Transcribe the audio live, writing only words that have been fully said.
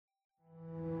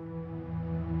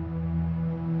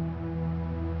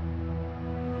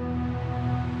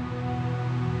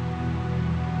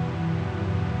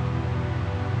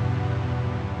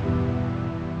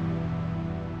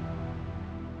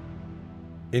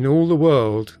In all the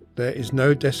world, there is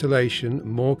no desolation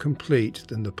more complete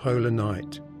than the polar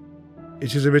night.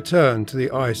 It is a return to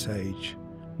the Ice Age.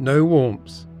 No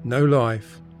warmth, no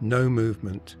life, no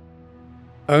movement.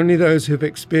 Only those who have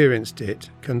experienced it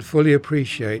can fully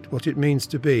appreciate what it means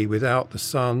to be without the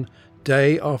sun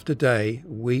day after day,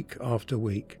 week after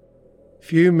week.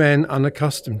 Few men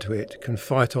unaccustomed to it can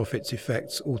fight off its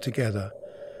effects altogether,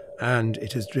 and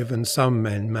it has driven some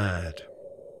men mad.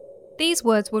 These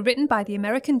words were written by the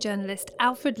American journalist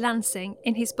Alfred Lansing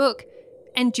in his book,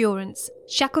 Endurance,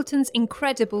 Shackleton's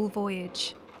Incredible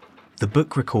Voyage. The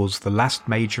book recalls the last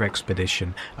major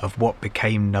expedition of what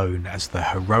became known as the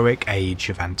heroic age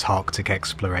of Antarctic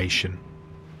exploration.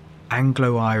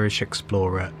 Anglo-Irish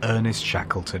explorer Ernest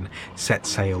Shackleton set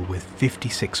sail with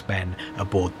 56 men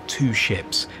aboard 2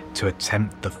 ships to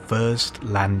attempt the first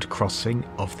land crossing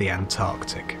of the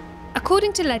Antarctic.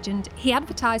 According to legend, he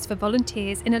advertised for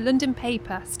volunteers in a London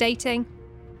paper stating,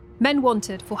 "Men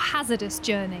wanted for hazardous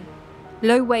journey,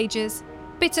 low wages,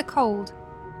 bitter cold,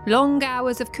 long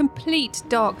hours of complete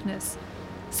darkness,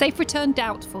 safe return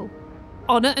doubtful,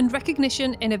 honour and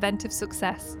recognition in event of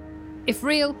success." If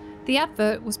real, the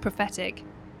advert was prophetic.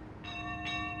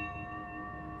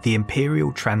 The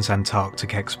Imperial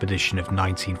Transantarctic Expedition of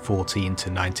 1914 to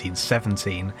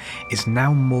 1917 is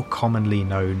now more commonly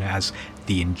known as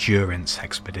the Endurance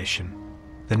Expedition.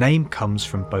 The name comes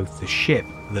from both the ship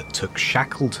that took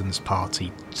Shackleton's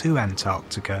party to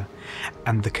Antarctica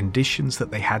and the conditions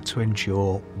that they had to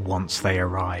endure once they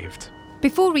arrived.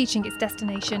 Before reaching its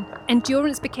destination,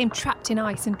 Endurance became trapped in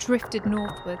ice and drifted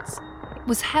northwards. It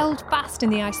was held fast in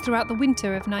the ice throughout the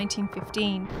winter of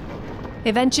 1915.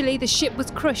 Eventually, the ship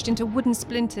was crushed into wooden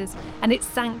splinters and it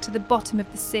sank to the bottom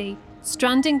of the sea,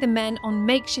 stranding the men on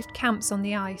makeshift camps on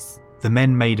the ice. The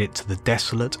men made it to the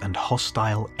desolate and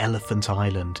hostile Elephant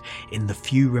Island in the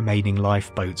few remaining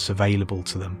lifeboats available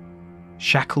to them.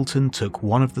 Shackleton took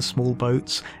one of the small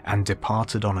boats and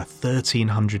departed on a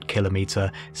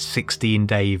 1,300-kilometre,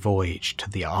 16-day voyage to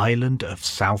the island of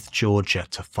South Georgia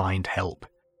to find help,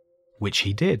 which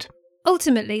he did.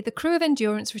 Ultimately, the crew of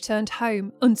Endurance returned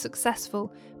home,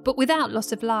 unsuccessful, but without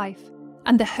loss of life,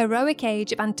 and the heroic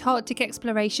age of Antarctic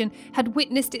exploration had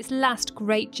witnessed its last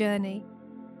great journey.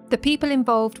 The people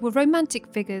involved were romantic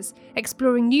figures,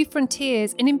 exploring new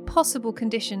frontiers in impossible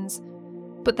conditions,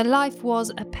 but the life was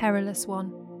a perilous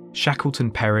one. Shackleton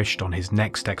perished on his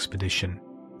next expedition,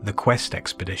 the Quest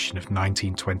Expedition of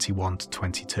 1921 to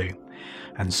 22,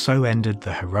 and so ended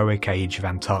the heroic age of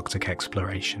Antarctic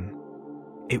exploration.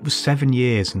 It was 7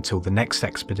 years until the next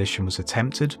expedition was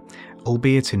attempted,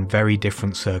 albeit in very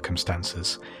different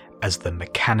circumstances, as the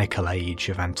mechanical age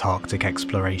of Antarctic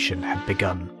exploration had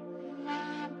begun.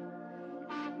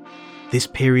 This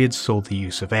period saw the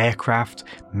use of aircraft,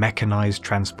 mechanised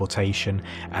transportation,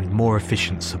 and more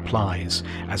efficient supplies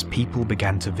as people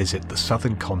began to visit the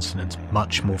southern continent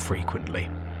much more frequently.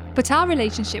 But our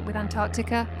relationship with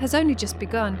Antarctica has only just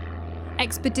begun.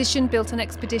 Expedition built on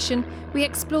expedition, we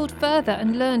explored further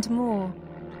and learned more.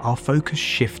 Our focus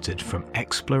shifted from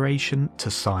exploration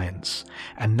to science,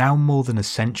 and now more than a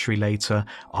century later,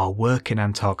 our work in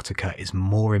Antarctica is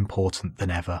more important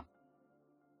than ever.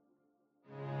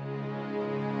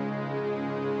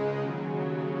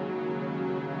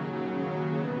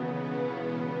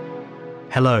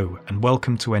 Hello, and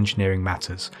welcome to Engineering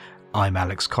Matters. I'm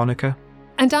Alex Conacher.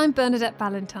 And I'm Bernadette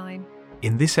Valentine.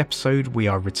 In this episode, we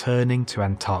are returning to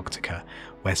Antarctica,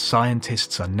 where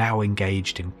scientists are now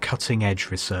engaged in cutting-edge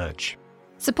research.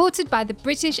 Supported by the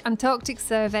British Antarctic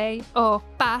Survey, or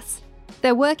BAS,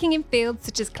 they're working in fields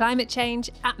such as climate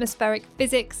change, atmospheric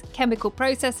physics, chemical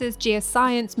processes,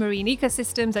 geoscience, marine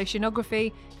ecosystems,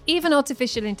 oceanography, even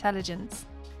artificial intelligence.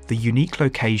 The unique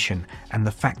location and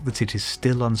the fact that it is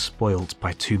still unspoilt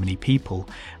by too many people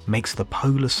makes the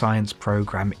Polar Science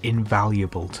Programme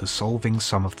invaluable to solving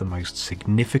some of the most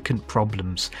significant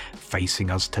problems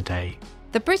facing us today.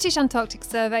 The British Antarctic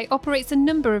Survey operates a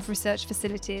number of research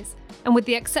facilities, and with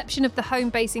the exception of the home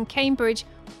base in Cambridge,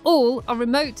 all are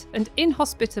remote and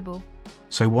inhospitable.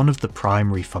 So one of the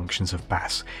primary functions of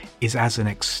BAS is as an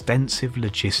extensive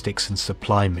logistics and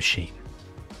supply machine.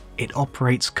 It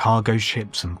operates cargo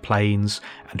ships and planes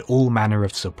and all manner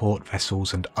of support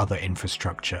vessels and other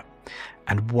infrastructure.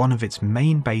 And one of its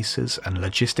main bases and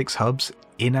logistics hubs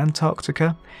in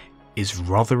Antarctica is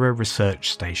Rothera Research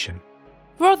Station.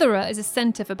 Rothera is a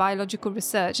centre for biological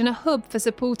research and a hub for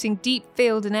supporting deep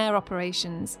field and air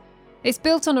operations. It's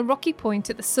built on a rocky point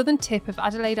at the southern tip of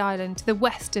Adelaide Island to the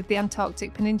west of the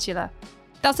Antarctic Peninsula.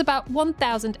 That's about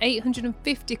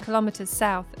 1,850 kilometres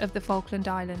south of the Falkland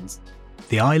Islands.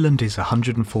 The island is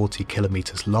 140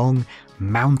 kilometres long,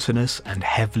 mountainous and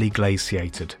heavily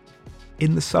glaciated.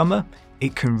 In the summer,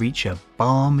 it can reach a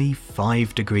balmy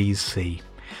 5 degrees C,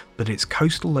 but its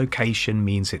coastal location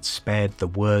means it's spared the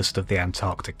worst of the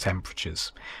Antarctic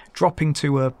temperatures, dropping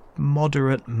to a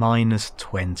moderate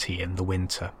 -20 in the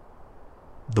winter.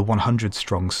 The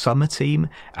 100-strong summer team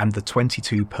and the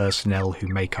 22 personnel who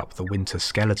make up the winter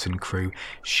skeleton crew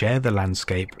share the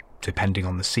landscape, depending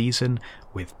on the season,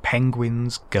 with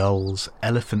penguins, gulls,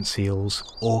 elephant seals,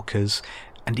 orcas,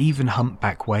 and even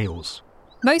humpback whales.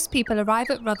 Most people arrive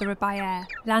at Rothera by air,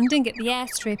 landing at the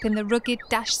airstrip in the rugged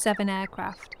Dash 7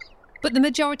 aircraft. But the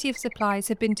majority of supplies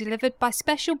have been delivered by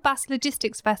special BAS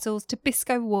logistics vessels to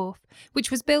Biscoe Wharf, which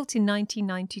was built in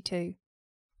 1992.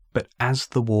 But as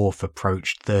the wharf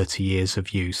approached 30 years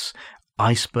of use,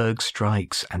 iceberg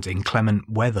strikes and inclement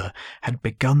weather had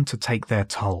begun to take their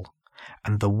toll,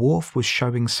 and the wharf was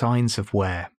showing signs of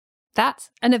wear. That,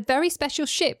 and a very special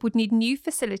ship would need new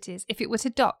facilities if it were to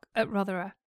dock at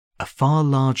Rothera. A far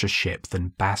larger ship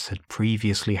than BAS had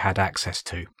previously had access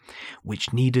to,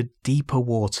 which needed deeper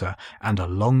water and a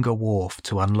longer wharf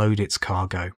to unload its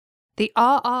cargo. The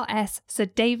RRS Sir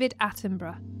David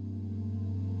Attenborough.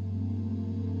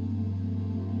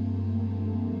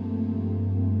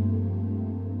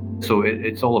 So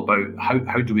it's all about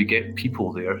how do we get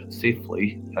people there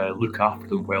safely, look after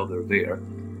them while they're there,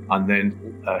 and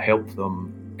then help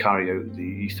them carry out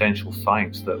the essential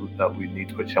science that we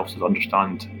need, which helps us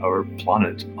understand our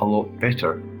planet a lot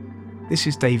better. This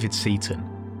is David Seaton.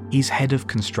 He's head of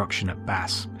construction at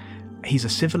BAS. He's a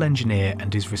civil engineer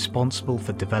and is responsible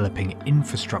for developing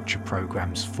infrastructure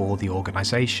programs for the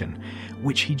organisation,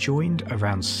 which he joined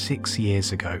around 6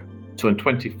 years ago. So in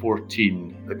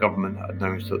 2014, the government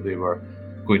announced that they were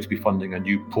going to be funding a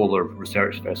new polar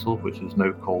research vessel, which is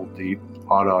now called the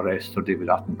RRS Sir David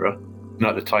Attenborough. And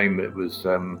at the time, it was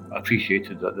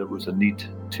appreciated that there was a need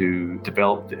to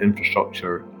develop the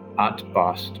infrastructure at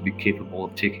BAS to be capable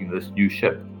of taking this new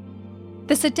ship.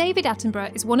 The Sir David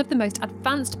Attenborough is one of the most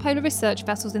advanced polar research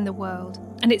vessels in the world,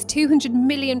 and its £200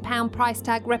 million price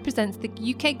tag represents the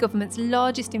UK government's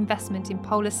largest investment in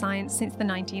polar science since the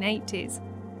 1980s.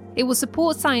 It will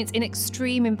support science in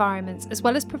extreme environments, as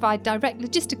well as provide direct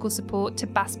logistical support to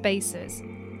BAS bases.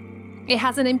 It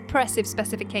has an impressive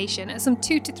specification at some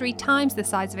 2 to 3 times the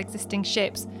size of existing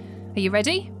ships. Are you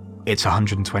ready? It's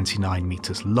 129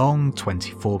 metres long,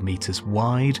 24 metres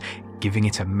wide, giving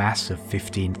it a mass of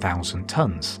 15,000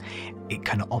 tonnes. It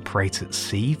can operate at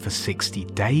sea for 60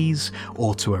 days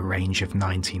or to a range of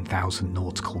 19,000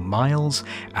 nautical miles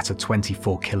at a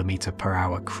 24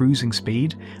 km/h cruising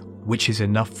speed, which is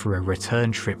enough for a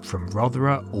return trip from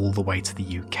Rothera all the way to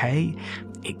the UK.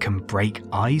 It can break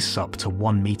ice up to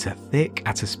 1 metre thick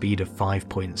at a speed of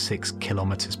 5.6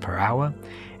 km/h.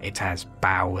 It has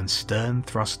bow and stern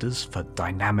thrusters for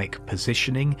dynamic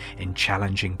positioning in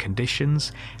challenging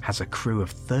conditions, has a crew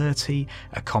of 30,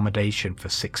 accommodation for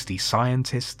 60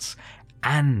 scientists,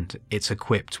 and it's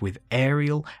equipped with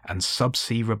aerial and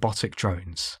subsea robotic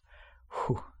drones.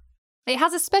 Whew. It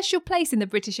has a special place in the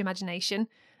British imagination.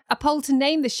 A poll to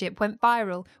name the ship went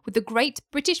viral, with the great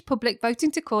British public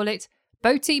voting to call it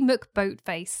Boaty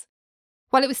McBoatface.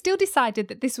 While it was still decided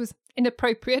that this was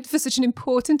inappropriate for such an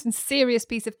important and serious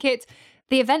piece of kit,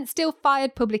 the event still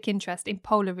fired public interest in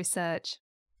polar research.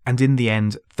 And in the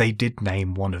end, they did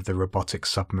name one of the robotic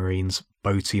submarines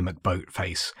Boaty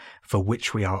McBoatface, for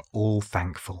which we are all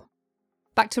thankful.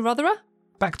 Back to Rothera?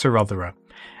 Back to Rothera,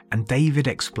 and David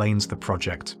explains the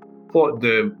project. What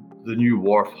the new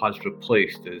wharf has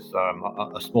replaced is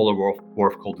a smaller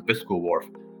wharf called the Biscoe Wharf.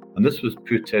 And this was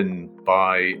put in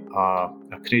by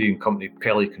a Canadian company,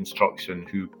 Pelly Construction,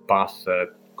 who BAS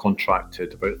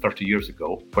contracted about 30 years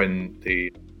ago when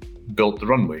they built the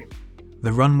runway.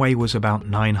 The runway was about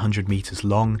 900 metres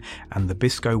long and the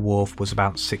Biscoe Wharf was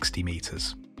about 60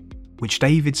 metres, which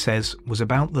David says was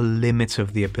about the limit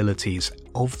of the abilities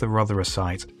of the Rothera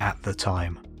site at the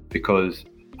time. Because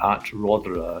at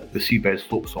Rothera, the seabed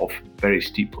slopes off very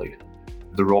steeply.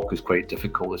 The rock is quite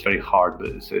difficult, it's very hard, but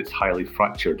it's highly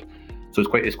fractured. So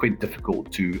it's quite difficult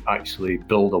to actually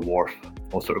build a wharf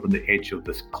or sort of on the edge of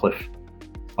this cliff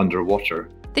underwater.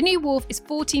 The new wharf is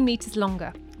 14 metres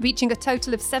longer, reaching a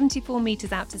total of 74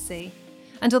 metres out to sea.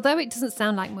 And although it doesn't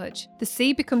sound like much, the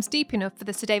sea becomes deep enough for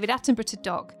the Sir David Attenborough to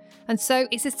dock, and so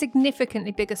it's a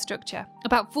significantly bigger structure,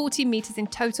 about 14 metres in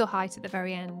total height at the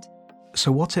very end. So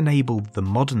what enabled the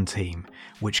modern team,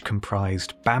 which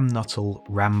comprised BAM Nuttall,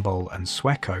 Ramboll and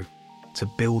Sweco, to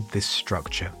build this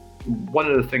structure? One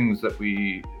of the things that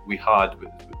we had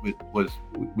was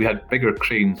we had bigger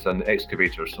cranes than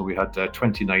excavators. So we had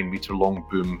 29 metre long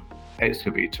boom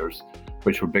excavators,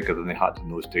 which were bigger than they had in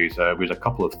those days. We had a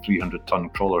couple of 300-ton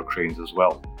crawler cranes as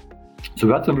well. So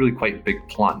we had some really quite big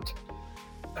plant,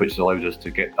 which allowed us to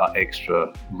get that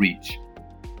extra reach.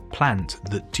 Plant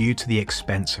that, due to the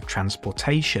expense of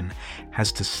transportation,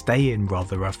 has to stay in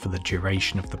Rotherham for the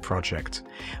duration of the project,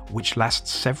 which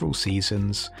lasts several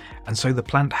seasons, and so the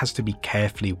plant has to be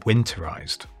carefully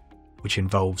winterised, which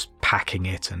involves packing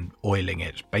it and oiling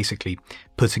it, basically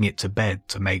putting it to bed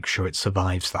to make sure it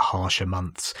survives the harsher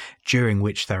months during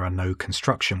which there are no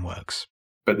construction works.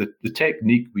 But the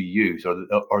technique we use,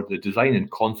 or the design and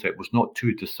concept, was not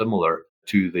too dissimilar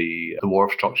to the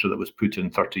wharf structure that was put in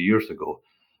 30 years ago.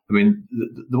 I mean,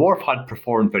 the wharf had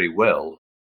performed very well,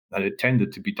 and it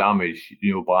tended to be damaged,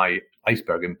 by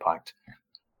iceberg impact.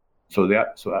 So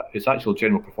its actual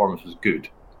general performance was good,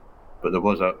 but there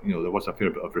was a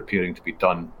fair bit of repairing to be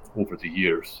done over the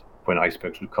years when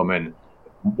icebergs would come in.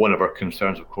 One of our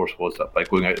concerns, of course, was that by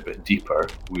going out a bit deeper,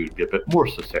 we would be a bit more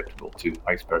susceptible to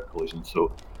iceberg collisions.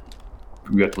 So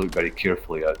we had to look very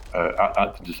carefully at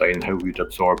the design and how we'd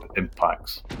absorb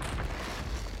impacts.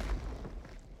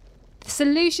 The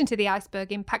solution to the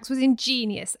iceberg impacts was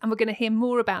ingenious, and we're going to hear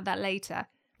more about that later.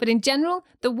 But in general,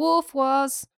 the wharf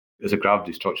was... There's a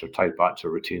gravity structure tied back to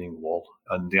a retaining wall,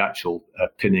 and the actual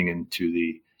pinning into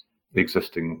the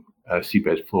existing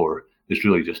seabed floor is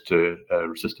really just to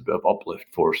resist a bit of uplift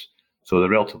force. So they're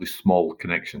relatively small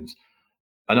connections.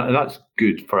 And that's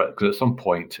good for it, because at some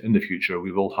point in the future,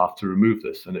 we will have to remove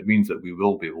this, and it means that we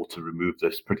will be able to remove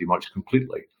this pretty much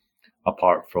completely,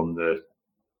 apart from the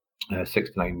 6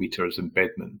 to 9 metres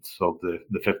embedments of the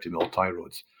 50mm tie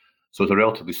rods. So it's a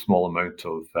relatively small amount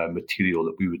of material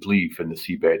that we would leave in the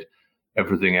seabed.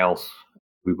 Everything else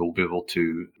we will be able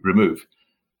to remove.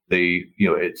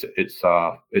 It's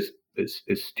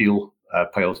steel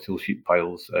piles, steel sheet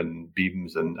piles, and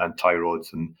beams and tie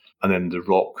rods, and then the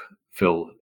rock fill,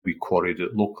 we quarried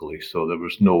it locally, so there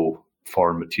was no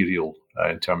foreign material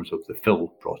in terms of the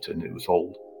fill brought in. It was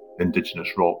all indigenous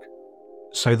rock.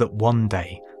 So that one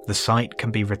day the site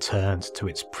can be returned to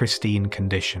its pristine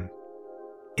condition.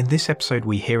 In this episode,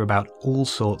 we hear about all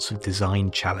sorts of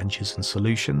design challenges and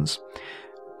solutions,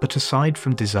 but aside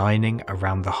from designing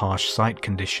around the harsh site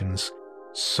conditions,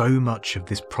 so much of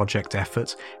this project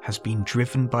effort has been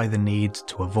driven by the need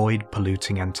to avoid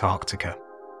polluting Antarctica.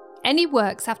 Any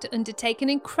works have to undertake an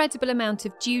incredible amount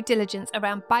of due diligence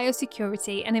around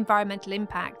biosecurity and environmental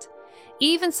impact.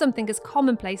 Even something as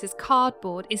commonplace as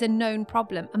cardboard is a known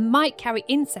problem and might carry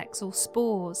insects or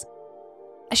spores.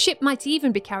 A ship might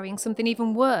even be carrying something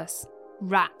even worse: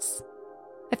 rats.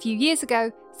 A few years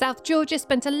ago, South Georgia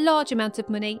spent a large amount of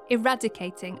money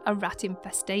eradicating a rat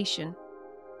infestation.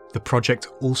 The project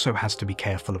also has to be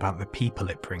careful about the people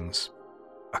it brings.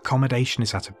 Accommodation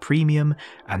is at a premium,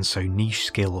 and so niche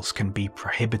skills can be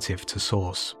prohibitive to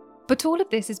source. But all of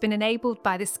this has been enabled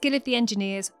by the skill of the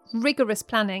engineers, rigorous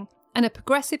planning, and a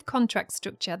progressive contract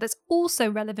structure that's also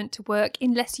relevant to work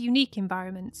in less unique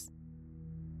environments.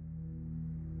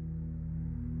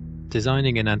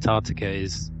 Designing in Antarctica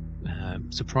is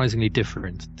surprisingly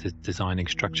different to designing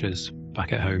structures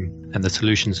back at home, and the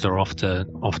solutions are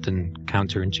often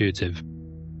counterintuitive.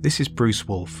 This is Bruce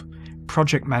Wolfe,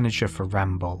 project manager for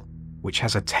Ramboll, which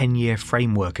has a 10-year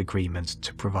framework agreement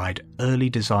to provide early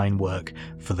design work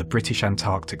for the British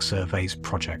Antarctic Survey's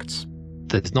projects.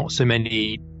 There's not so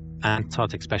many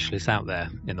Antarctic specialists out there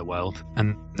in the world,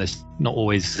 and there's not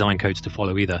always design codes to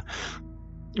follow either.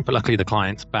 But luckily the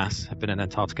clients, BAS, have been in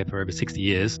Antarctica for over 60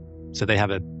 years, so they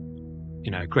have a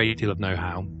great deal of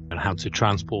know-how on how to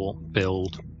transport,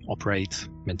 build, operate,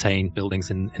 maintain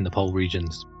buildings in the pole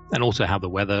regions, and also how the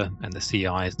weather and the sea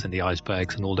ice and the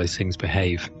icebergs and all those things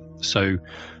behave. So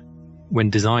when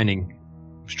designing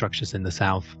structures in the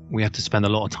south, we have to spend a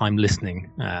lot of time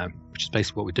listening, which is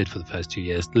basically what we did for the first 2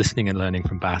 years, listening and learning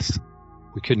from BAS.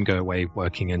 We couldn't go away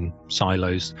working in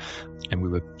silos, and we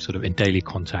were sort of in daily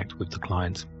contact with the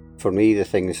clients. For me, the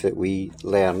things that we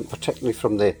learn, particularly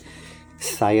from the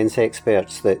science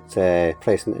experts that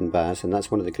present in BAS, and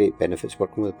that's one of the great benefits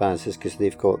working with BAS, is because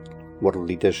they've got world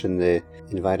leaders in the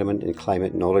environment and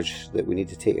climate knowledge that we need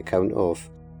to take account of.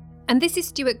 And this is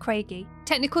Stuart Craigie,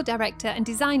 Technical Director and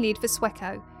Design Lead for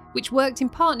Sweco, which worked in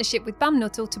partnership with BAM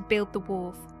Nuttall to build the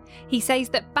wharf. He says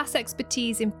that BAS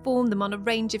expertise informed them on a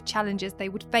range of challenges they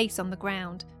would face on the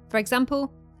ground. For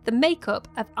example, the makeup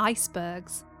of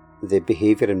icebergs. The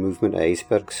behaviour and movement of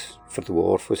icebergs for the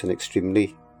wharf was an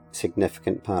extremely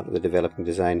significant part of the developing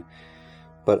design,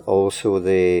 but also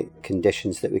the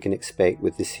conditions that we can expect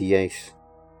with the sea ice.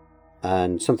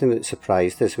 And something that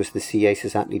surprised us was the sea ice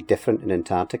is actually different in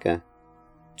Antarctica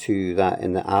to that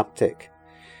in the Arctic.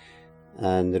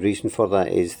 And the reason for that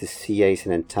is the sea ice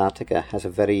in Antarctica has a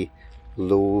very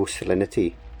low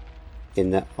salinity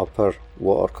in the upper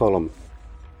water column.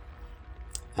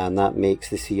 And that makes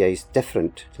the sea ice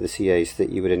different to the sea ice that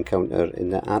you would encounter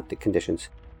in the Arctic conditions.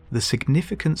 The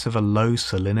significance of a low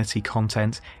salinity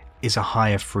content is a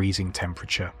higher freezing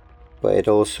temperature. But it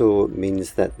also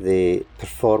means that the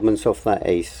performance of that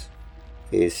ice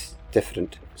is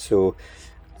different. So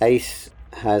ice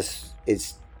has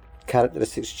its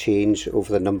characteristics change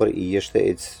over the number of years that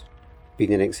it's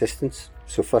been in existence.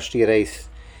 So first year ice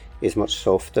is much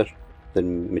softer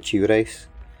than mature ice.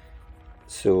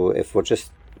 So if we're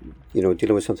just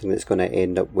dealing with something that's going to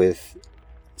end up with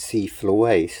sea flow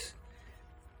ice,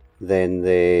 then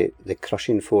the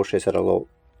crushing forces are a lot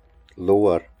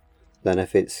lower than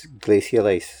if it's glacial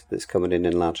ice that's coming in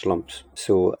large lumps.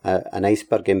 So an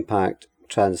iceberg impact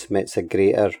transmits a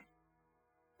greater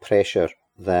pressure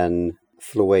than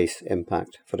flow ice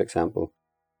impact, for example.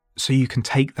 So you can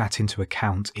take that into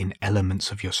account in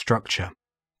elements of your structure,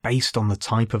 based on the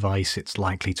type of ice it's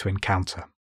likely to encounter.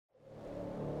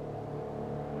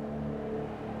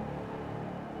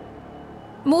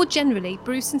 More generally,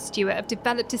 Bruce and Stewart have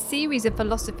developed a series of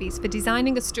philosophies for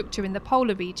designing a structure in the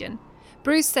polar region.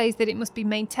 Bruce says that it must be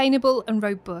maintainable and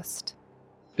robust.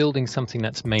 Building something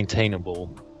that's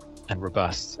maintainable and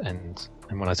robust, and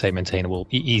when I say maintainable,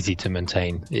 easy to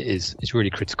maintain, is really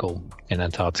critical in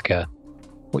Antarctica.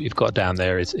 What you've got down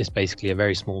there is basically a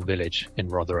very small village in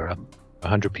Rothera,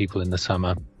 100 people in the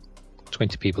summer,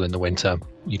 20 people in the winter.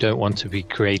 You don't want to be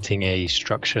creating a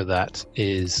structure that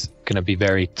is going to be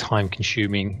very time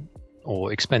consuming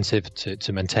or expensive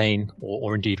to maintain,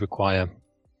 or indeed require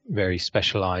very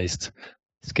specialized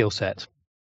skill set.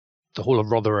 The whole of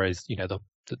Rothera is,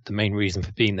 the main reason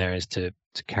for being there is to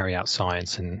carry out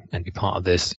science and be part of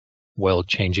this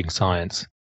world-changing science.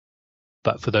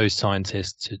 But for those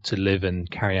scientists to live and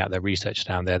carry out their research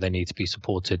down there, they need to be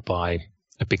supported by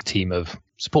a big team of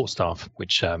support staff,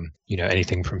 which,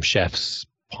 anything from chefs,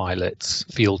 pilots,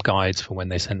 field guides for when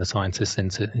they send the scientists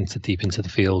deep into the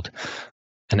field,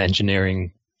 and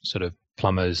engineering, sort of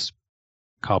plumbers,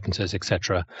 carpenters,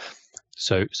 etc.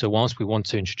 So whilst we want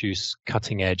to introduce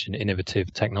cutting edge and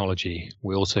innovative technology,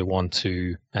 we also want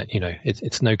to,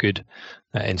 it's no good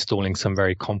installing some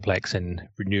very complex and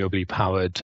renewably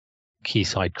powered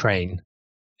quayside crane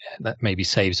that maybe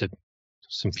saves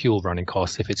some fuel running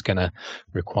costs if it's going to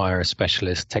require a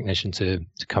specialist technician to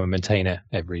come and maintain it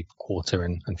every quarter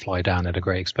and fly down at a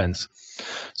great expense.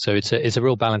 So it's a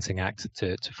real balancing act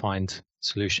to find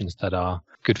solutions that are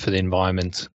good for the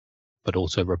environment, but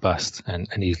also robust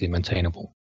and easily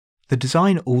maintainable. The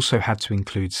design also had to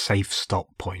include safe stop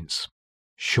points.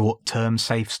 Short-term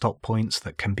safe stop points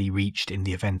that can be reached in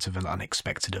the event of an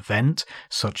unexpected event,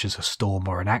 such as a storm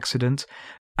or an accident,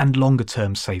 and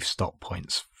longer-term safe stop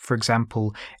points, for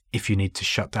example, if you need to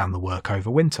shut down the work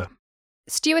over winter.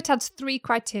 Stewart adds 3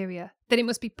 criteria: that it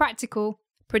must be practical,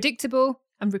 predictable,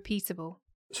 and repeatable.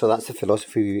 So that's the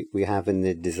philosophy we have in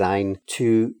the design,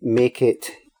 to make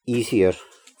it easier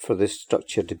for this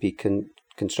structure to be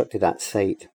constructed at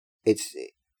site. It's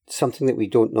something that we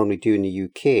don't normally do in the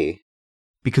UK,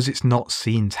 because it's not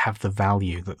seen to have the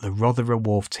value that the Rothera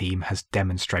Wharf team has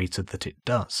demonstrated that it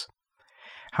does.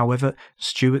 However,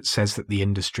 Stewart says that the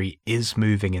industry is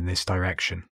moving in this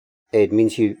direction. It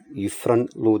means you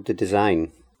front load the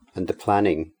design and the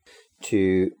planning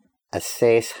to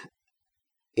assess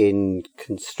in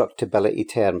constructability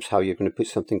terms how you're going to put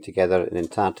something together in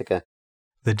Antarctica.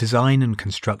 The design and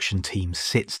construction team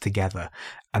sits together,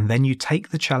 and then you take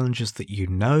the challenges that you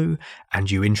know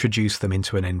and you introduce them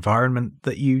into an environment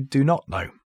that you do not know.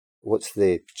 What's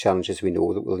the challenges we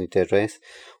know that we'll need to address?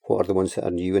 What are the ones that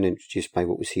are new and introduced by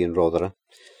what we see in Rothera?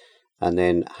 And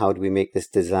then how do we make this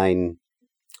design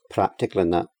practical in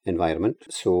that environment?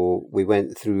 So we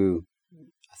went through,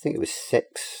 I think it was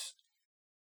 6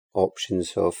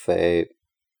 options of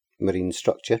marine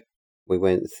structure. We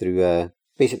went through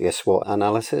basically a SWOT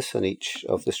analysis on each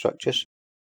of the structures.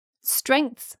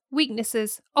 Strengths,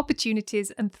 weaknesses,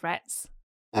 opportunities and threats.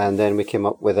 And then we came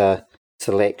up with a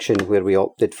selection where we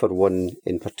opted for one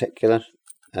in particular.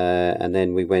 And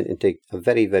then we went into a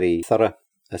very, very thorough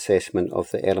assessment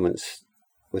of the elements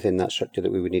within that structure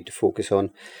that we would need to focus on,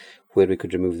 where we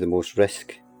could remove the most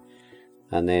risk,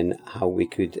 and then how we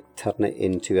could turn it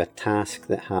into a task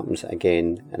that happens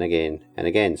again and again and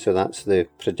again. So that's the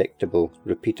predictable,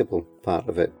 repeatable part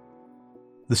of it.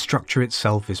 The structure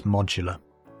itself is modular,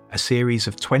 a series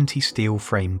of 20 steel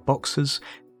frame boxes,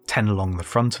 10 along the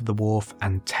front of the wharf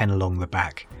and 10 along the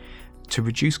back. To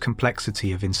reduce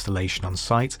complexity of installation on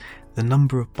site, the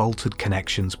number of bolted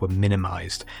connections were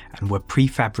minimised and were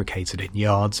prefabricated in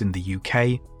yards in the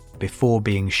UK before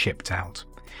being shipped out.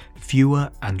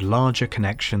 Fewer and larger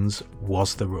connections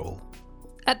was the rule.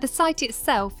 At the site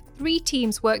itself, 3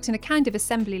 teams worked in a kind of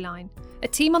assembly line. A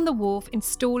team on the wharf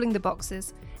installing the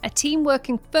boxes, a team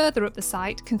working further up the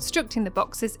site constructing the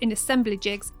boxes in assembly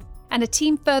jigs, and a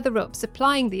team further up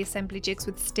supplying the assembly jigs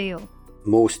with steel.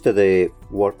 Most of the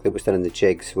work that was done in the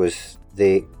jigs was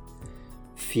the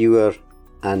fewer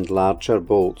and larger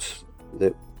bolts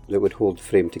that would hold the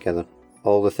frame together.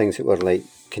 All the things that were like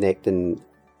connecting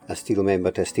a steel member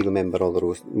to a steel member,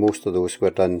 most of those were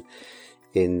done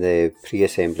in the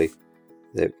pre-assembly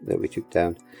that we took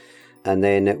down. And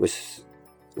then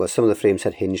some of the frames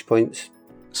had hinge points.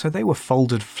 So they were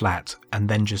folded flat and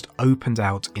then just opened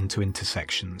out into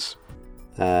intersections.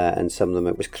 And some of them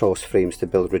it was cross frames to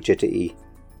build rigidity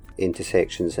into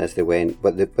sections as they went.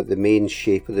 But the main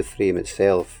shape of the frame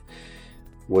itself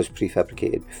was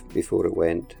prefabricated before it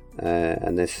went.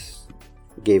 And this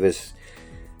gave us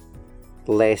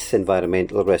less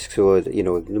environmental risk. So,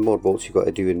 the more bolts you've got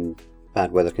to do in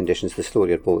bad weather conditions, the slower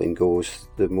your bolting goes,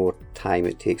 the more time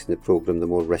it takes in the programme, the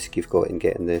more risk you've got in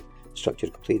getting the structure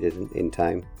completed in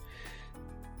time.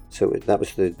 So that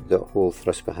was the whole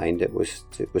thrust behind it, was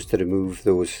to remove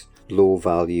those low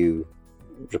value,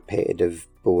 repetitive,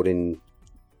 boring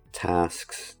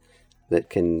tasks that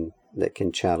can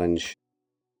challenge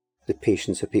the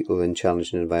patience of people in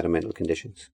challenging environmental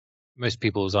conditions. Most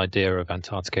people's idea of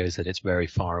Antarctica is that it's very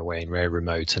far away and very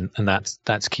remote, and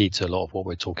that's key to a lot of what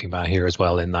we're talking about here as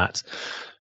well, in that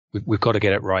we've got to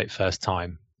get it right first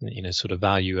time. Sort of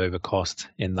value over cost,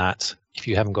 in that if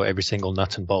you haven't got every single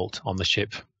nut and bolt on the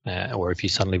ship, or if you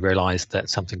suddenly realise that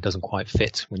something doesn't quite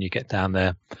fit when you get down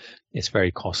there, it's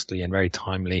very costly and very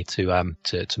timely to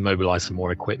mobilise some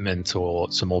more equipment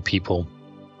or some more people.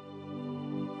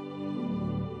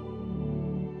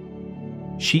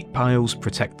 Sheet piles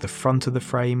protect the front of the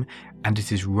frame, and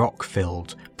it is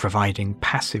rock-filled, providing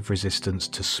passive resistance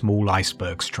to small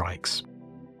iceberg strikes.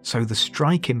 So the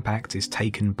strike impact is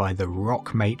taken by the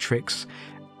rock matrix,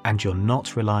 and you're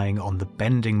not relying on the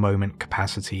bending moment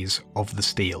capacities of the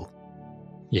steel.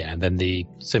 Yeah, and then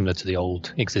similar to the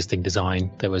old existing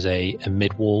design, there was a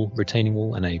mid-wall retaining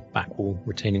wall and a back wall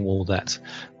retaining wall that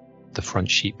the front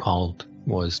sheet pile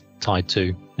was tied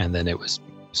to, and then it was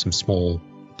some small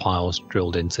piles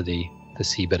drilled into the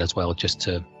seabed as well, just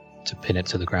to pin it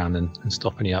to the ground and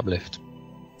stop any uplift.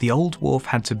 The old wharf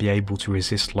had to be able to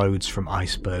resist loads from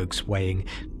icebergs weighing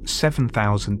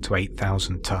 7,000 to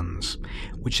 8,000 tons,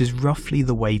 which is roughly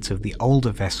the weight of the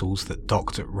older vessels that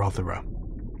docked at Rothera.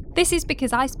 This is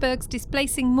because icebergs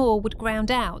displacing more would ground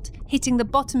out, hitting the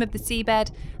bottom of the seabed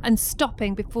and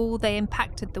stopping before they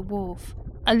impacted the wharf.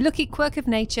 A lucky quirk of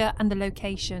nature and the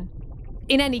location.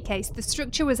 In any case, the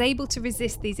structure was able to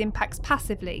resist these impacts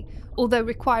passively, although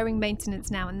requiring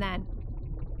maintenance now and then.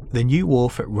 The new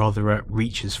wharf at Rothera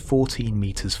reaches 14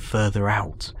 metres further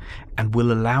out and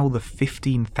will allow the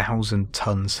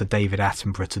 15,000-ton Sir David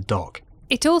Attenborough to dock.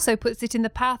 It also puts it in the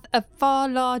path of far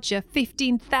larger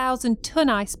 15,000-ton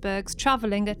icebergs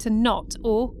travelling at a knot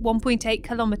or 1.8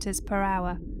 kilometres per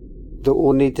hour. The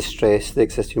only distress the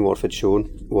existing wharf had shown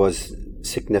was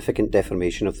significant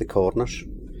deformation of the corners,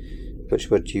 which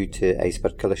were due to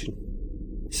iceberg collision.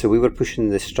 So we were pushing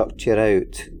the structure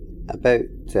out about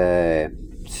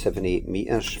 7-8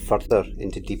 metres further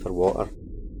into deeper water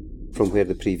from where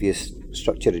the previous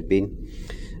structure had been,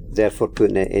 therefore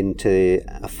putting it into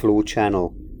a flow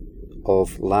channel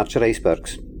of larger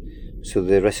icebergs. So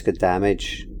the risk of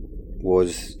damage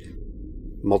was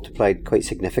multiplied quite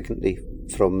significantly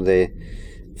from the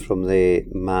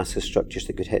massive structures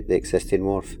that could hit the existing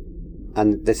wharf.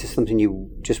 And this is something you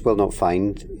just will not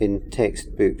find in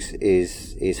textbooks,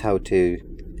 is how to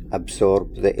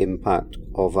absorb the impact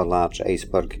of a large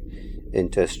iceberg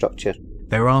into a structure.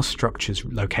 There are structures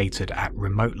located at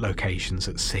remote locations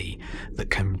at sea that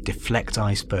can deflect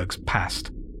icebergs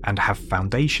past and have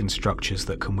foundation structures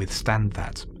that can withstand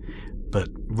that. But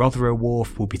Rothera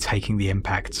Wharf will be taking the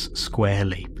impacts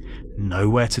squarely.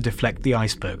 Nowhere to deflect the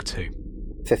iceberg to.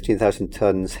 15,000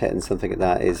 tonnes hitting something like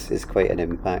that is quite an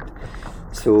impact.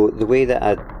 So the way that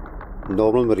a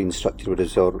normal marine structure would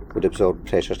absorb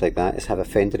pressures like that is have a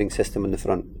fendering system in the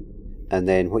front. And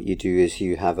then what you do is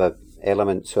you have a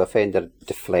element, so a fender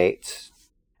deflects.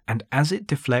 And as it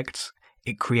deflects,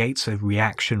 it creates a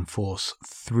reaction force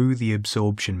through the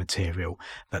absorption material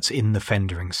that's in the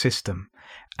fendering system,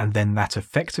 and then that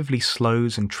effectively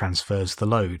slows and transfers the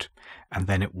load, and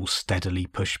then it will steadily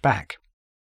push back.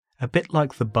 A bit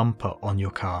like the bumper on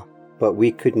your car. But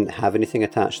we couldn't have anything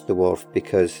attached to the wharf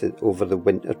because over the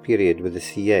winter period with the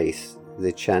sea ice,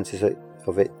 the chances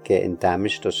of it getting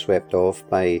damaged or swept off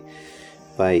by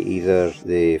either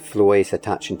the floe ice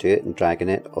attaching to it and dragging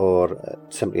it, or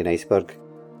simply an iceberg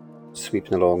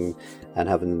sweeping along and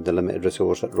having the limited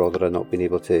resource at Rothera not being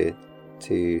able to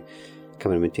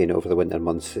come and maintain it over the winter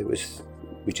months.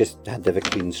 We just had to have a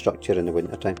clean structure in the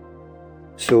winter time.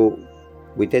 So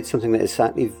we did something that is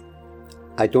exactly,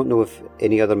 I don't know of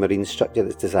any other marine structure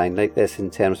that's designed like this in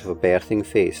terms of a berthing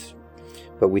face,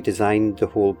 but we designed the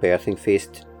whole berthing face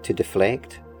to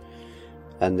deflect,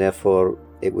 and therefore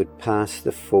it would pass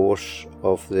the force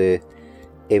of the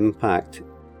impact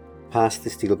past the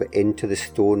steel but into the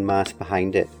stone mass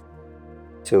behind it.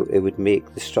 So it would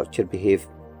make the structure behave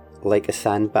like a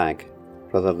sandbag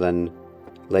rather than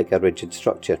like a rigid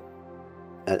structure.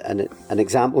 An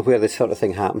example where this sort of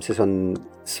thing happens is on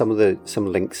some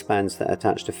link spans that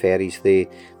attach to ferries. They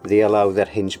allow their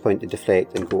hinge point to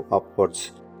deflect and go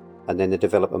upwards, and then they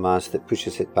develop a mass that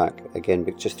pushes it back again,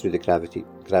 but just through the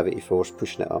gravity force,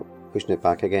 pushing it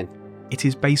back again. It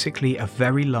is basically a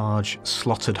very large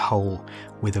slotted hole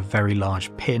with a very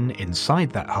large pin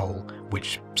inside that hole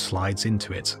which slides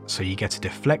into it, so you get a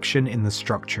deflection in the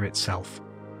structure itself.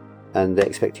 And the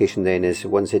expectation then is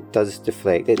once it does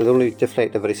deflect, it'll only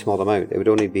deflect a very small amount. It would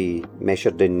only be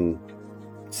measured in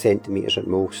centimetres at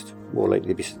most, more likely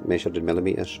to be measured in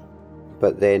millimetres.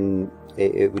 But then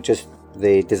it would just,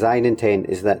 the design intent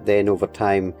is that then over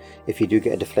time, if you do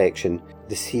get a deflection,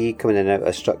 the sea coming in and out of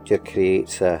a structure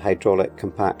creates a hydraulic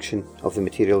compaction of the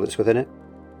material that's within it.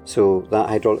 So that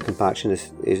hydraulic compaction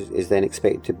is then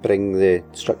expected to bring the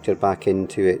structure back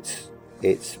into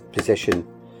its position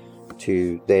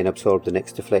to then absorb the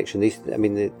next deflection.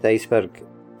 The iceberg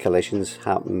collisions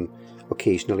happen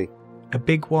occasionally. A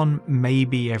big one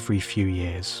maybe every few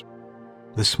years.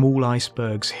 The small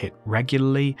icebergs hit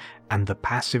regularly and the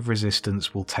passive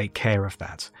resistance will take care of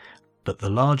that, but the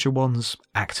larger ones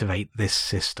activate this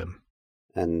system.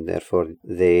 And therefore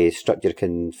the structure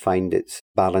can find its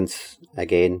balance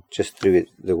again just through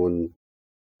the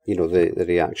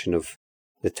reaction of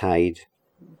the tide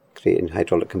creating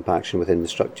hydraulic compaction within the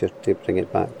structure to bring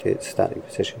it back to its static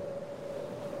position.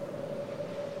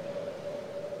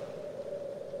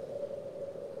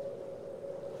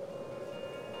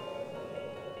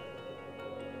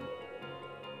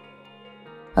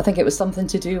 I think it was something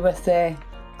to do with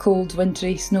cold,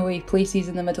 wintry, snowy places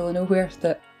in the middle of nowhere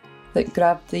that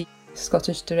grabbed the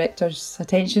Scottish director's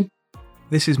attention.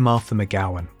 This is Martha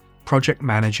McGowan, project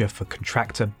manager for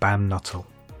contractor BAM Nuttall.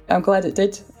 I'm glad it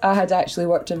did. I had actually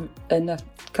worked in a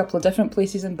couple of different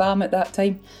places in BAM at that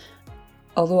time.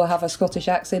 Although I have a Scottish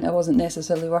accent, I wasn't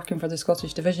necessarily working for the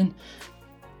Scottish division.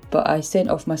 But I sent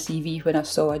off my CV when I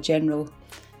saw a general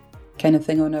kind of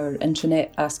thing on our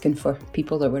intranet asking for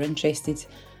people that were interested.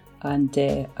 And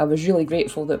I was really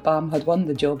grateful that BAM had won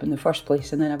the job in the first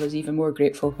place, and then I was even more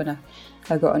grateful when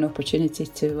I got an opportunity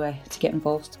to get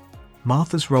involved.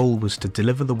 Martha's role was to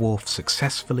deliver the wharf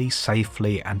successfully,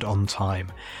 safely and on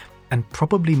time, and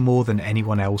probably more than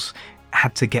anyone else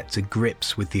had to get to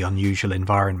grips with the unusual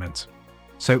environment.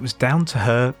 So it was down to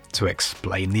her to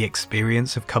explain the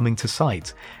experience of coming to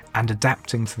site and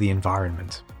adapting to the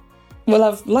environment.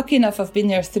 Well, lucky enough I've been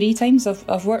there 3 times.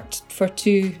 I've worked for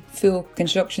 2 full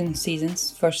construction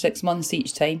seasons for 6 months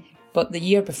each time, but the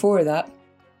year before that,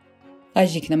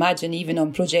 as you can imagine, even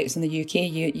on projects in the UK,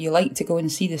 you like to go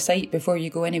and see the site before you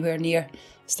go anywhere near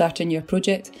starting your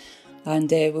project.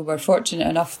 And we were fortunate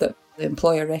enough that the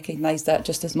employer recognised that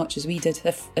just as much as we did,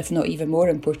 if not even more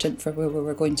important for where we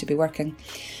were going to be working.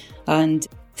 And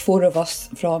 4 of us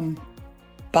from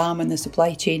BAM and the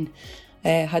supply chain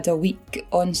had a week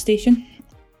on station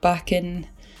back in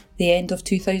the end of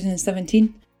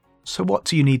 2017. So what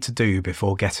do you need to do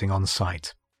before getting on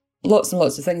site? Lots and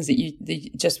lots of things that you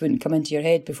just wouldn't come into your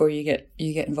head before you get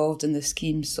involved in the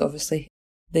schemes, obviously.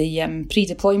 The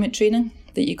pre-deployment training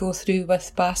that you go through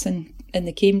with BAS in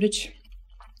the Cambridge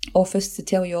office to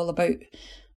tell you all about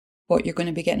what you're going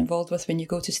to be getting involved with when you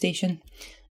go to station.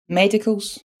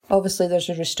 Medicals. Obviously there's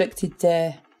a restricted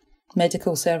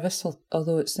medical service,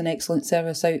 although it's an excellent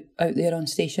service out there on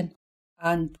station.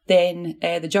 And then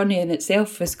the journey in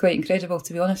itself is quite incredible,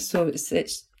 to be honest. So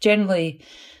it's generally...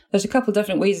 There's a couple of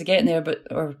different ways of getting there,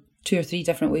 or 2 or 3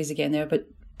 different ways of getting there,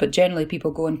 but generally people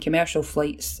go on commercial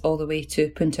flights all the way to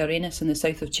Punta Arenas in the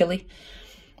south of Chile.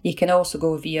 You can also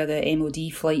go via the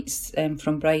MOD flights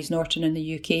from Brize Norton in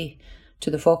the UK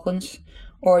to the Falklands,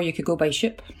 or you could go by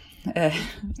ship. It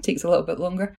takes a little bit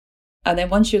longer. And then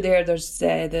once you're there, there's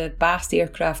the BAS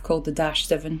aircraft called the Dash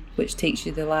 7, which takes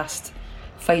you the last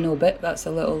final bit. That's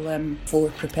a little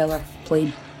 4-propeller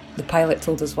plane The pilot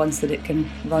told us once that it can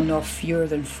run off fewer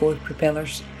than 4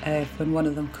 propellers when one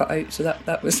of them cut out. So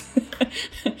that was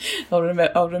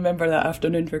I'll remember that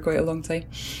afternoon for quite a long time.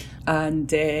 And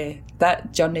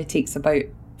that journey takes about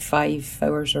 5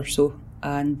 hours or so.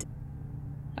 And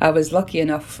I was lucky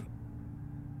enough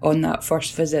on that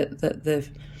first visit that the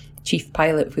chief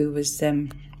pilot who was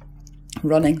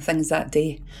running things that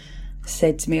day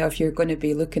said to me, if you're going to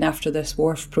be looking after this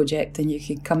wharf project, then you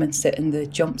can come and sit in the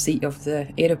jump seat of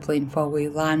the aeroplane while we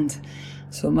land.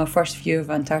 So my first view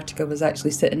of Antarctica was actually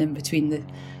sitting in between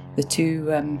the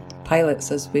two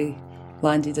pilots as we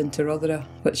landed into Rothera,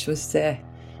 which was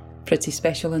pretty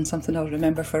special and something I'll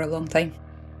remember for a long time.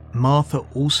 Martha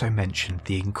also mentioned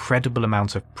the incredible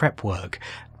amount of prep work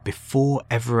before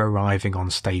ever arriving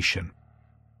on station.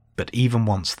 But even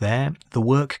once there, the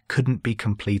work couldn't be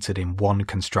completed in one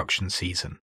construction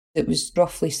season. It was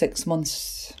roughly 6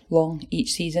 months long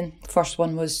each season. First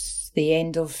one was the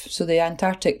end of, so the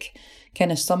Antarctic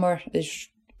kind of summer is,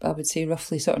 I would say,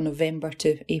 roughly sort of November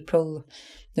to April,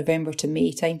 November to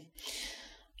May time.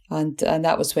 And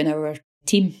that was when our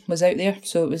team was out there.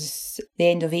 So it was the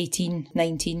end of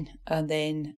 18-19 and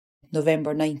then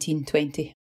November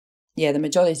 19-20. Yeah, the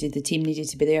majority of the team needed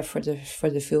to be there for the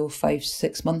full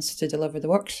 5-6 months to deliver the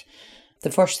works. The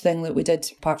first thing that we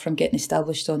did, apart from getting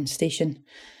established on station,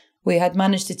 we had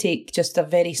managed to take just a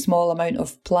very small amount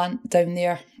of plant down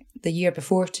there the year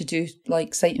before to do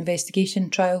like site investigation,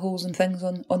 trial holes and things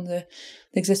on the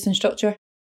existing structure.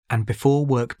 And before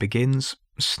work begins,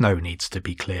 snow needs to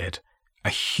be cleared. A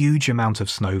huge amount of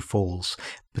snow falls,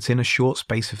 but in a short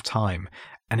space of time,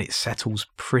 and it settles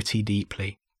pretty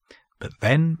deeply. But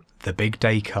then the big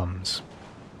day comes.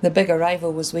 The big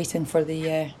arrival was waiting for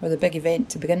the big event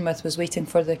to begin with was waiting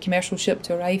for the commercial ship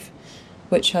to arrive,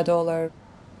 which had all our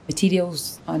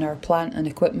materials and our plant and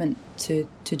equipment to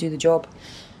do the job.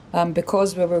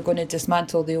 Because we were going to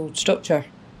dismantle the old structure,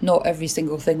 not every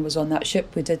single thing was on that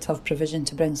ship. We did have provision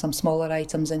to bring some smaller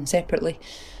items in separately,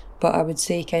 but I would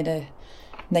say kind of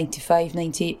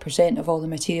 95-98% of all the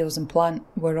materials and plant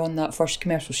were on that first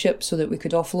commercial ship so that we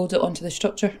could offload it onto the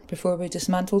structure before we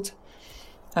dismantled.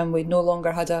 And we no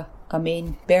longer had a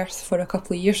main berth for a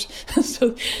couple of years.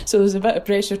 so there was a bit of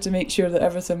pressure to make sure that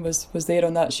everything was there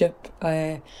on that ship.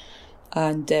 And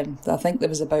I think there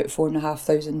was about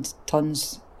 4,500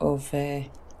 tonnes of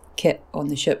kit on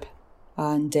the ship.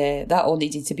 And that all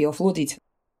needed to be offloaded.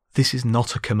 This is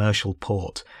not a commercial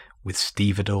port, with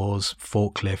stevedores,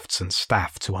 forklifts and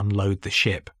staff to unload the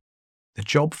ship. The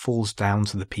job falls down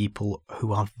to the people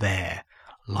who are there,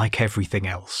 like everything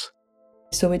else.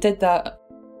 So we did that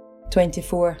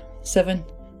 24/7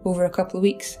 over a couple of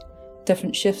weeks,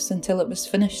 different shifts until it was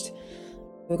finished.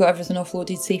 We got everything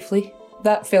offloaded safely.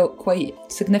 That felt quite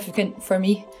significant for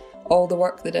me, all the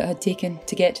work that it had taken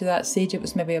to get to that stage. It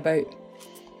was maybe about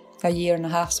a year and a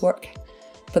half's work,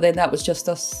 but then that was just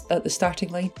us at the starting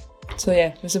line. So yeah,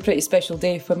 it was a pretty special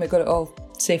day when we got it all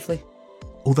safely.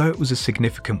 Although it was a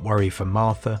significant worry for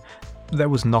Martha, there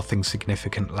was nothing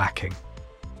significant lacking.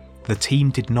 The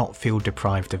team did not feel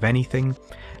deprived of anything,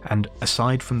 and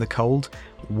aside from the cold,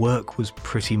 work was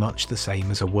pretty much the same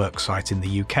as a work site in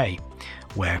the UK,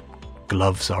 where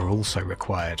gloves are also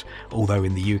required, although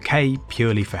in the UK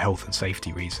purely for health and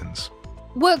safety reasons.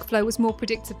 Workflow was more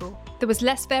predictable. There was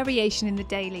less variation in the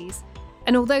dailies.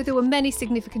 And although there were many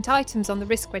significant items on the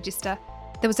risk register,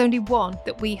 there was only one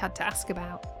that we had to ask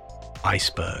about.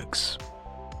 Icebergs.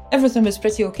 Everything was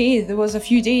pretty okay. There was a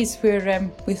few days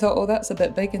where we thought, oh, that's a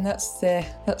bit big and that's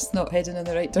not heading in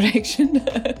the right direction.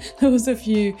 There was a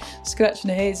few scratching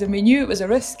the heads and we knew it was a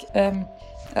risk.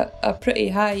 A pretty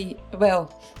high,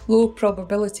 low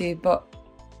probability, but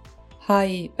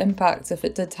high impact if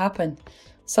it did happen.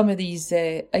 Some of these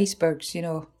icebergs,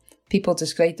 people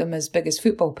describe them as big as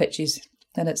football pitches,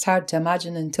 and it's hard to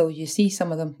imagine until you see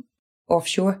some of them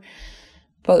offshore.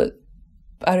 But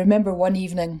I remember one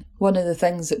evening, one of the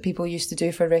things that people used to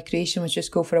do for recreation was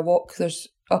just go for a walk. There's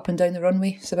up and down the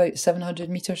runway, it's about 700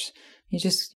 metres. You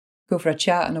just go for a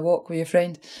chat and a walk with your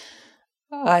friend.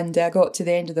 And I got to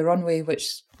the end of the runway,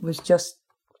 which was just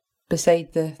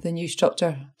beside the new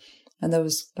structure, and there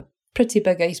was a pretty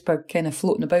big iceberg kind of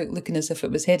floating about, looking as if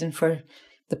it was heading for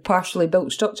the partially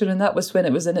built structure, and that was when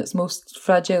it was in its most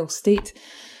fragile state.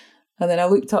 And then I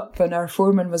looked up and our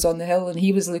foreman was on the hill and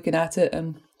he was looking at it,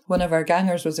 and one of our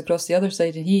gangers was across the other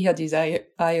side and he had his eye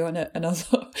on it, and I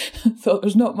thought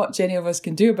there's not much any of us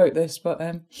can do about this, but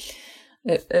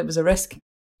it was a risk.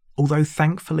 Although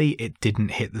thankfully it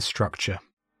didn't hit the structure.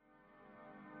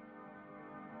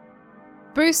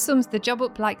 Bruce sums the job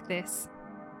up like this.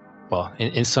 Well,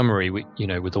 in summary, with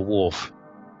the wharf,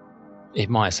 it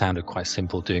might have sounded quite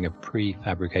simple doing a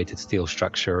prefabricated steel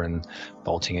structure and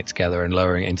bolting it together and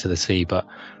lowering it into the sea. But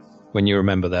when you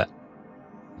remember that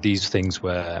these things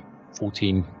were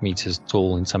 14 meters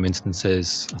tall in some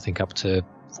instances, I think up to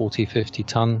 40, 50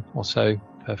 ton or so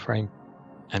per frame.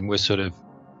 And we're sort of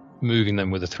moving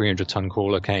them with a 300-ton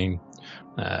crawler cane,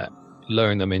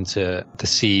 lowering them into the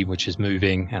sea, which is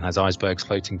moving and has icebergs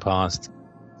floating past,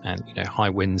 and high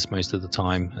winds most of the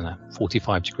time, and a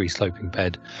 45-degree sloping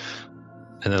bed.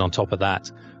 And then on top of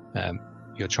that,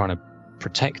 you're trying to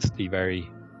protect the very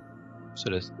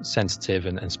sort of sensitive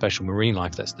and special marine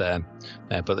life that's there.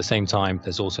 But at the same time,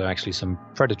 there's also actually some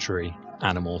predatory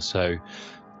animals. So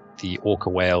the orca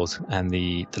whales and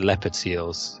the leopard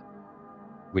seals,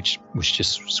 which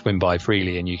just swim by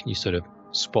freely, and you sort of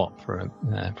spot from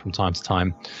time to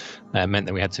time, meant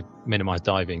that we had to minimize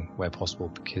diving where possible,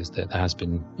 because there has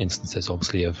been instances,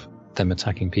 obviously, of them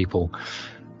attacking people.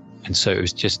 And so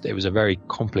it was a very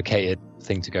complicated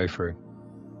thing to go through.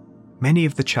 Many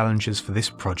of the challenges for this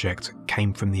project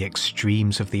came from the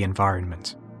extremes of the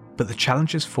environment, but the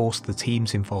challenges forced the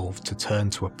teams involved to turn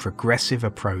to a progressive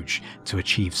approach to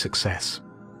achieve success.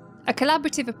 A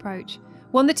collaborative approach,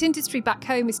 one that industry back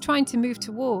home is trying to move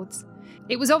towards.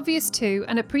 It was obvious too,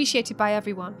 and appreciated by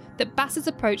everyone, that BAS's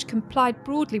approach complied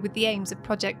broadly with the aims of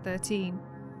Project 13.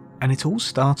 And it all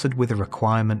started with a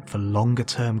requirement for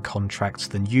longer-term contracts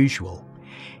than usual.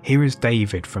 Here is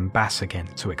David from BAS again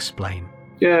to explain.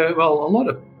 Yeah, well, a lot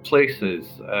of places,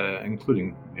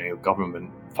 including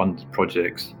government-funded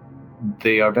projects,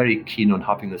 they are very keen on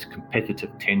having this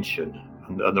competitive tension,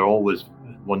 and they're always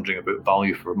wondering about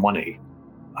value for money.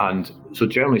 And so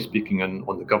generally speaking,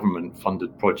 on the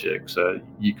government-funded projects,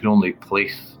 you can only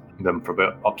place them for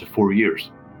about up to 4 years.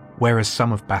 Whereas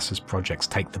some of BAS's projects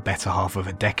take the better half of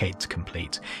a decade to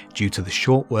complete due to the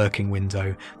short working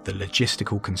window, the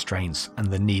logistical constraints, and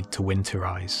the need to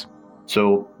winterize.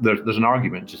 So there's an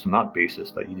argument just on that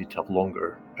basis that you need to have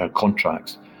longer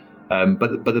contracts.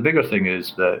 But the bigger thing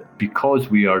is that because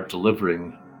we are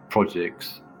delivering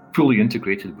projects fully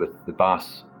integrated with the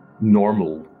BAS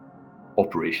normal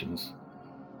operations,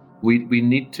 we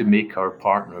need to make our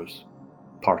partners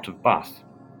part of BAS.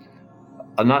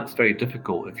 And that's very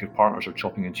difficult if your partners are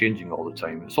chopping and changing all the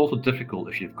time. It's also difficult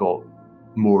if you've got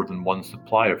more than one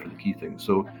supplier for the key things.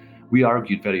 So we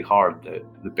argued very hard that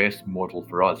the best model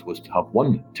for us was to have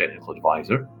one technical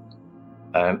advisor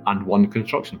and one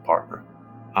construction partner.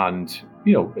 And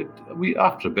we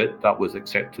after a bit that was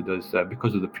accepted as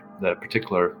because of the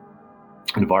particular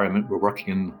environment we're working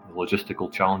in, the logistical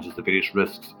challenges, the various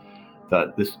risks,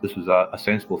 that this was a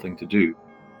sensible thing to do.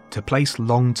 To place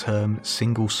long-term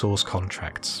single-source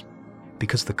contracts,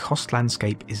 because the cost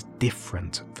landscape is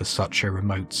different for such a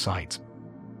remote site.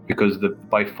 Because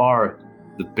by far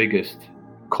the biggest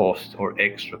cost or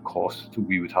extra cost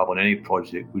we would have on any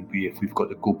project would be if we've got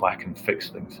to go back and fix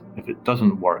things. If it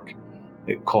doesn't work,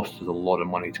 it costs us a lot of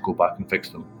money to go back and fix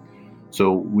them.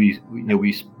 So we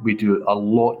do a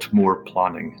lot more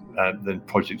planning than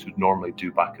projects would normally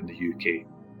do back in the UK.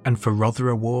 And for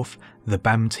Rotherham Wharf, the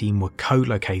BAM team were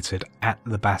co-located at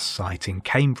the BAS site in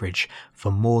Cambridge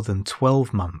for more than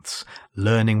 12 months,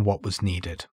 learning what was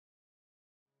needed.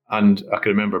 And I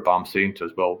can remember BAM saying to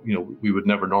us, well, we would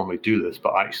never normally do this,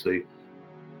 but actually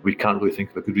we can't really think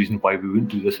of a good reason why we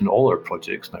wouldn't do this in all our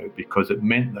projects now, because it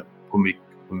meant that when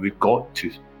we got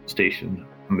to station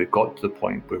and we got to the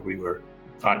point where we were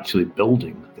actually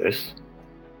building this,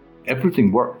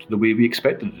 everything worked the way we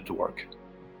expected it to work.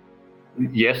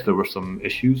 Yes, there were some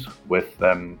issues with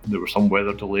there were some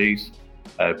weather delays,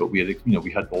 but we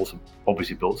had also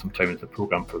obviously built some time into the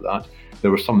program for that. There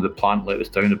were some of the plant let us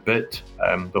down a bit,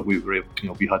 but we were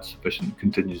able, we had sufficient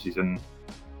contingencies in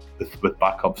with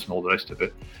backups and all the rest of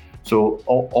it. So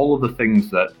all of the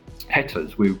things that hit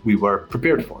us, we were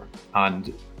prepared for,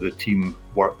 and the team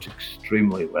worked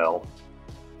extremely well.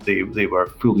 They were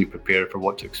fully prepared for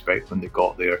what to expect when they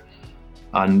got there.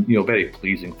 And a very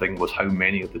pleasing thing was how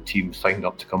many of the teams signed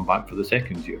up to come back for the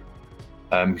second year.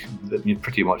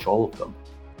 Pretty much all of them.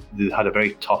 They had a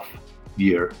very tough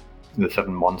year, the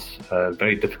 7 months,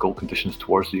 very difficult conditions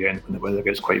towards the end when the weather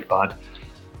gets quite bad.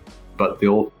 But they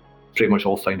all pretty much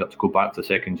all signed up to go back for the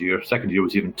second year. Second year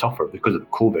was even tougher because of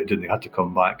COVID, and they had to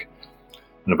come back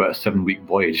on about a 7-week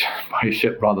voyage by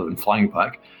ship rather than flying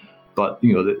back. But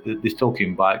they still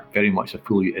came back very much a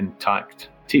fully intact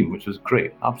team, which was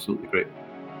great, absolutely great.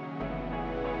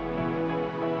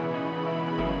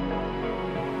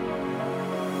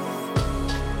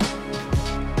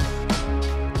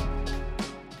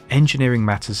 Engineering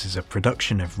Matters is a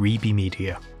production of Reby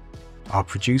Media. Our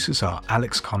producers are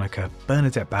Alex Conacher,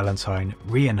 Bernadette Ballantyne,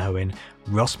 Rhian Owen,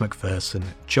 Ross McPherson,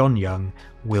 John Young,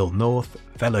 Will North,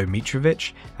 Velo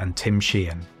Mitrovic, and Tim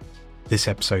Sheehan. This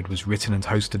episode was written and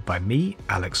hosted by me,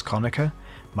 Alex Conacher.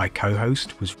 My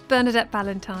co-host was Bernadette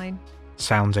Ballantyne.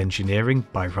 Sound engineering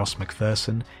by Ross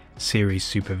McPherson, series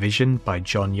supervision by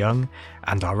John Young,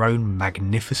 and our own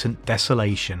magnificent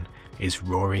desolation is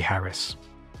Rory Harris.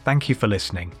 Thank you for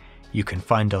listening. You can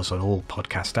find us on all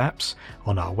podcast apps,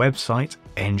 on our website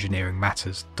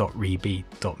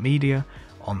engineeringmatters.reb.media,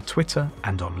 on Twitter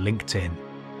and on LinkedIn.